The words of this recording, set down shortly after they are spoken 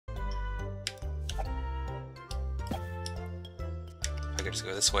I could just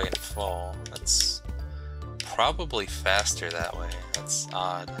go this way and fall. That's probably faster that way. That's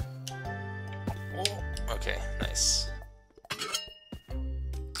odd. Oh, okay, nice.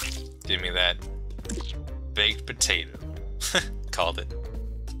 Give me that baked potato. Called it.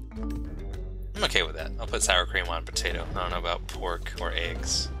 I'm okay with that. I'll put sour cream on potato. I don't know about pork or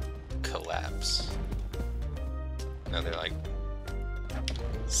eggs. Collapse. Another, like,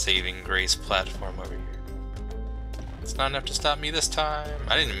 saving grace platform over here. It's not enough to stop me this time.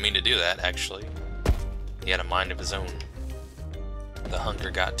 I didn't mean to do that, actually. He had a mind of his own. The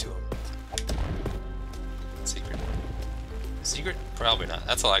hunger got to him. Secret. Secret? Probably not.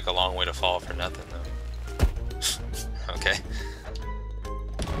 That's like a long way to fall for nothing, though. Okay.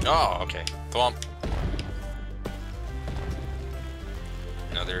 Oh, okay. Thwomp.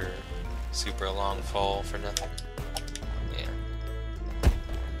 Another super long fall for nothing. Yeah.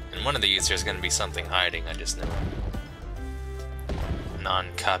 In one of these, there's gonna be something hiding, I just know.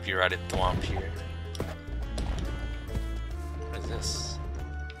 Non-copyrighted thwomp here. What is this?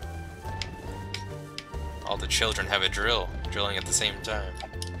 All the children have a drill, drilling at the same time.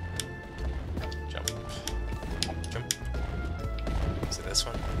 Jump. Jump. Is it this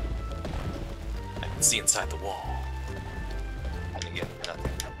one? I can see inside the wall. And again,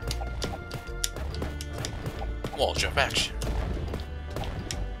 nothing. Wall jump action.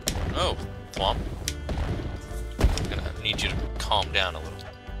 Oh, thwomp. I'm gonna need you to calm down a little.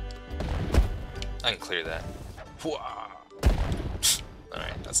 I can clear that.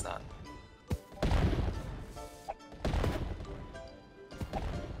 Alright, that's not.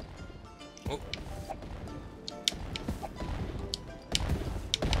 Oh.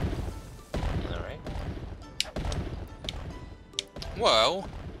 Alright. Whoa!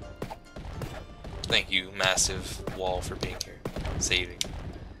 Thank you, massive wall, for being here. Saving.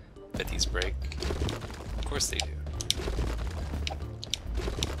 Bet these break. Of course they do.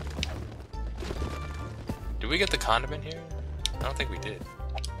 Did we get the condiment here? I don't think we did.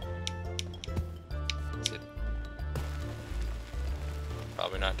 Is it?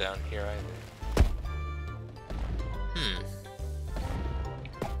 Probably not down here either.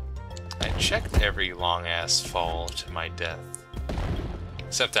 I checked every long-ass fall to my death.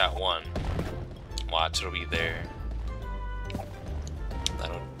 Except that one. Watch, it'll be there.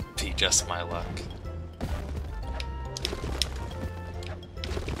 That'll be just my luck.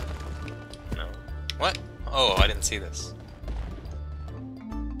 No. What? Oh, I didn't see this.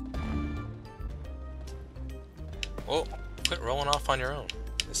 Oh, quit rolling off on your own.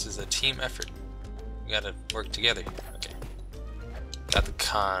 This is a team effort. We gotta work together here. Okay. Got the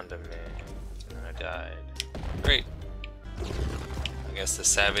condiment. And then I died. Great. I guess the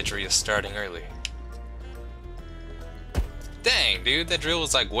savagery is starting early. Dang, dude, that drill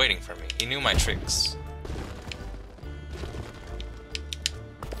was like waiting for me. He knew my tricks.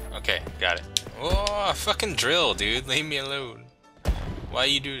 Okay, got it. Oh, fucking drill, dude. Leave me alone. Why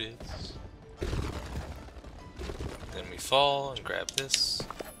you do this? Then we fall and grab this.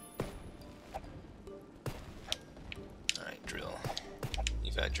 Alright, drill.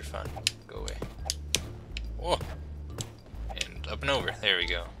 You've had your fun. Go away. Oh! And up and over. There we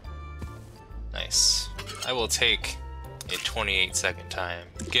go. Nice. I will take a 28-second time.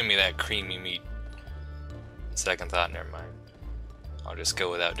 Give me that creamy meat. Second thought, never mind. I'll just go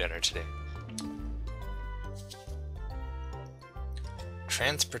without dinner today.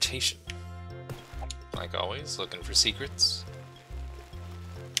 Transportation. Like always, looking for secrets.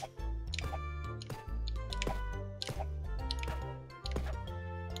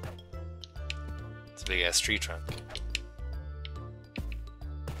 It's a big ass tree trunk.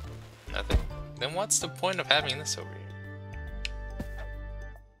 Nothing? Then what's the point of having this over here?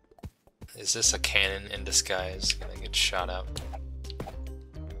 Is this a cannon in disguise? Can I get shot out?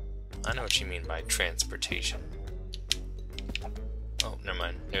 I know what you mean by transportation. Oh, never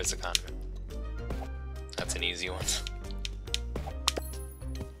mind. There's the condiment. That's an easy one.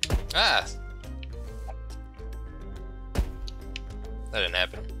 Ah! That didn't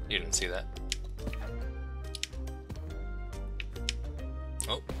happen. You didn't see that.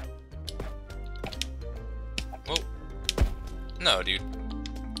 Oh. Whoa. No, dude.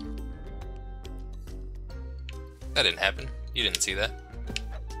 That didn't happen. You didn't see that.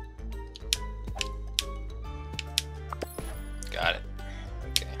 Got it.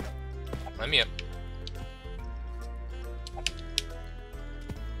 Okay. Let me up.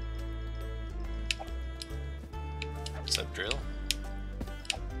 What's up, drill?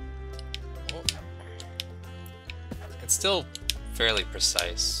 Oh. It's still fairly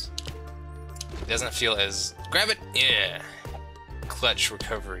precise. It doesn't feel as... Grab it! Yeah! Clutch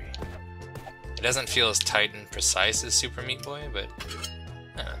recovery. It doesn't feel as tight and precise as Super Meat Boy, but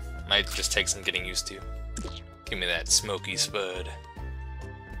might just take some getting used to. Give me that smoky spud.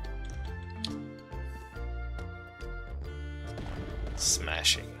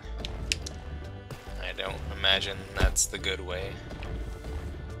 Smashing. I don't imagine that's the good way.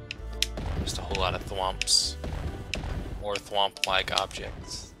 Just a whole lot of thwomps. Or thwomp-like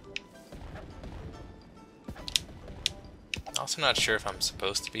objects. Also not sure if I'm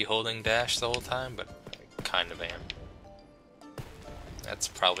supposed to be holding dash the whole time, but I kind of am. That's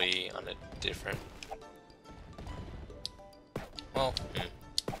probably on a different... Well,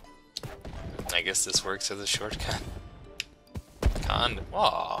 I guess this works as a shortcut.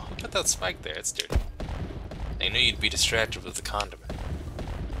 Aw, who put that spike there? It's dirty. I knew you'd be distracted with the condiment.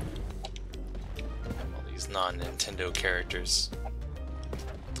 All these non-Nintendo characters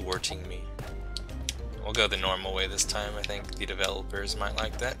thwarting me. We'll go the normal way this time. I think the developers might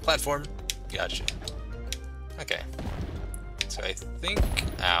like that. Platform! Gotcha. Okay. So I think...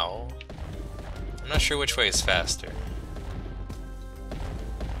 Ow. I'm not sure which way is faster.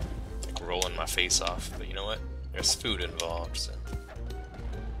 Like rolling my face off, but you know what? There's food involved, so...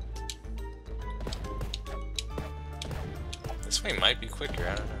 This way might be quicker,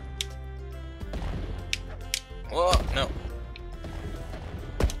 I don't know. Whoa, no.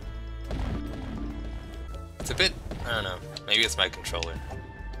 It's a bit, I don't know, maybe it's my controller.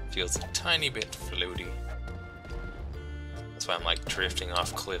 Feels a tiny bit floaty. That's why I'm like drifting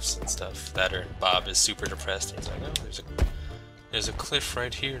off cliffs and stuff. That or Bob is super depressed and he's like, oh, there's a cliff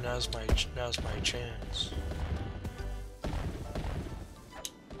right here, now's my chance.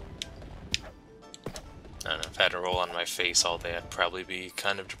 I don't know, if I had to roll on my face all day, I'd probably be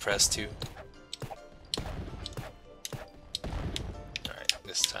kind of depressed too. Alright,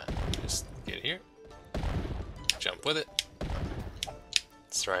 this time, just get here. Jump with it.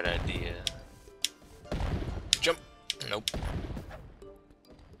 That's the right idea. Jump! Nope.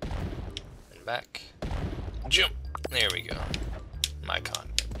 And back. Jump! There we go. My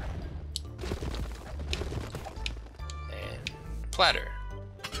condiment. And platter.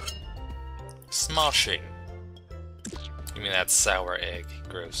 Smoshing. Give me that sour egg.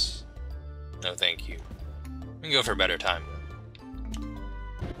 Gross. No thank you. We can go for a better time though.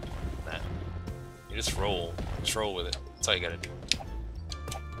 That. You just roll. Just roll with it. That's all you gotta do.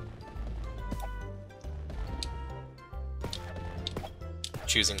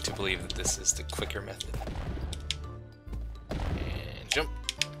 Choosing to believe that this is the quicker method. And jump.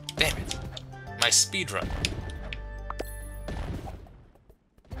 Damn it. My speed run.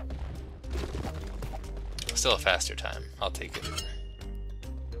 Still a faster time. I'll take it.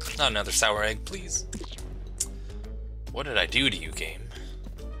 Not another sour egg, please. What did I do to you, game?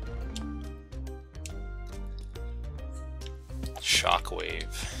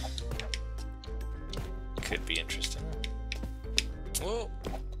 Shockwave. Could be interesting. Whoa.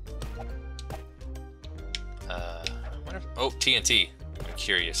 Oh, TNT. I'm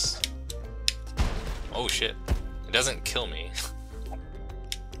curious. Oh shit. It doesn't kill me.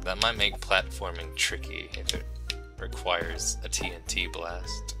 That might make platforming tricky if it requires a TNT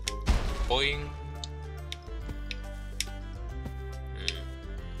blast. Boing.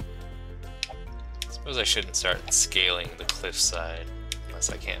 Suppose I shouldn't start scaling the cliffside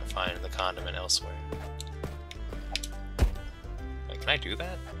unless I can't find the condiment elsewhere. Wait, can I do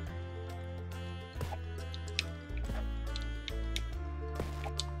that?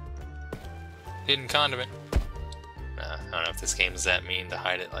 Hidden condiment. I don't know if this game is that mean to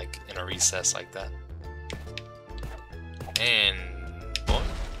hide it like in a recess like that. And boy.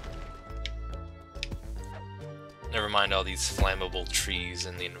 Never mind all these flammable trees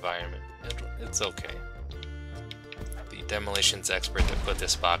in the environment. It's okay. The demolitions expert that put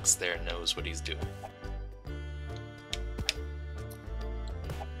this box there knows what he's doing.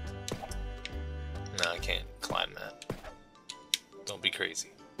 No, I can't climb that. Don't be crazy.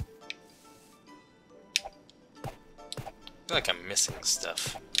 I feel like I'm missing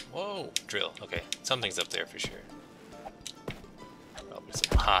stuff. Whoa, drill. Okay, something's up there for sure. Probably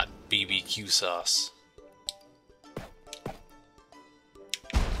some hot BBQ sauce.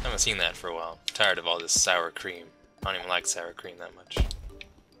 Haven't seen that for a while. I'm tired of all this sour cream. I don't even like sour cream that much.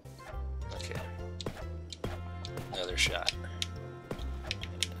 Okay. Another shot.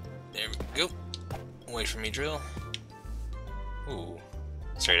 There we go. Wait for me, drill. Ooh.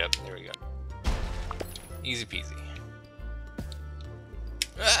 Straight up. There we go. Easy peasy.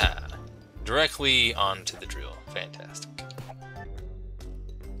 Ah! Directly onto the drill. Fantastic.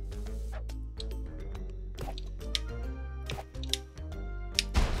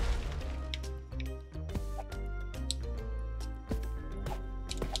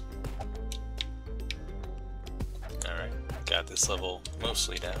 got this level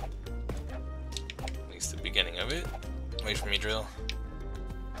mostly down. At least the beginning of it. Wait for me, drill.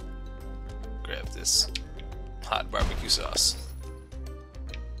 Grab this hot barbecue sauce.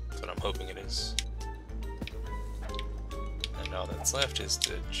 That's what I'm hoping it is. And all that's left is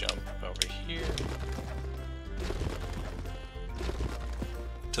to jump over here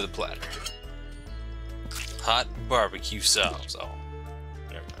to the platter. Hot barbecue sauce. Oh,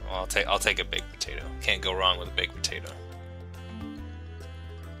 never mind. Well, I'll take a baked potato. Can't go wrong with a baked potato.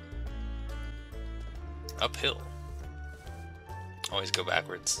 Uphill. Always go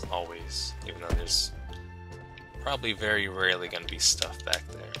backwards. Always. Even though there's probably very rarely going to be stuff back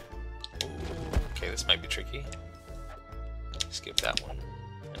there. Ooh, okay, this might be tricky. Skip that one.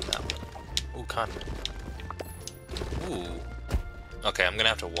 And that one. Ooh, condiment. Ooh. Okay, I'm going to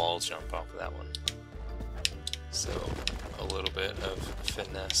have to wall jump off of that one. So, a little bit of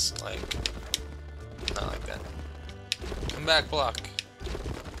finesse, like, not like that. Come back, block.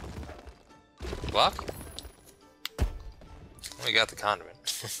 Block? We got the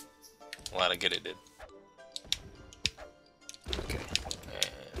condiment. Well, I get it did. Okay,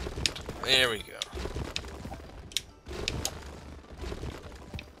 and there we go.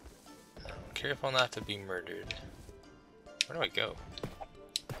 Now, careful not to be murdered. Where do I go?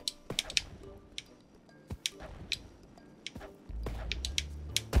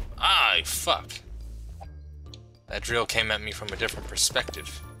 Ah, fuck! That drill came at me from a different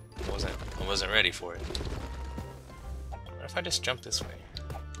perspective. I wasn't ready for it. What if I just jump this way?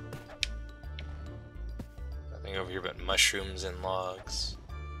 Nothing over here but mushrooms and logs.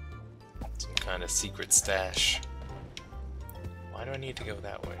 Some kind of secret stash. Why do I need to go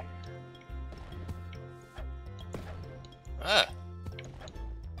that way? Ah!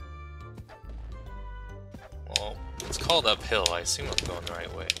 Well, it's called uphill. I assume I'm going the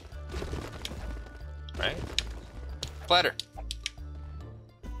right way. Right? Platter!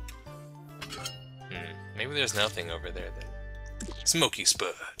 Maybe there's nothing over there then. Smoky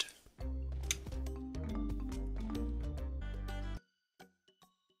Spud.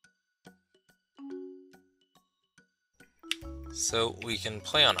 So we can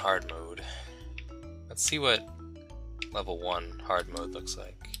play on hard mode. Let's see what level 1 hard mode looks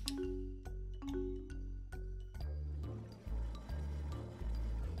like.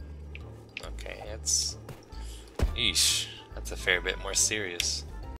 Okay, it's... Eesh, that's a fair bit more serious.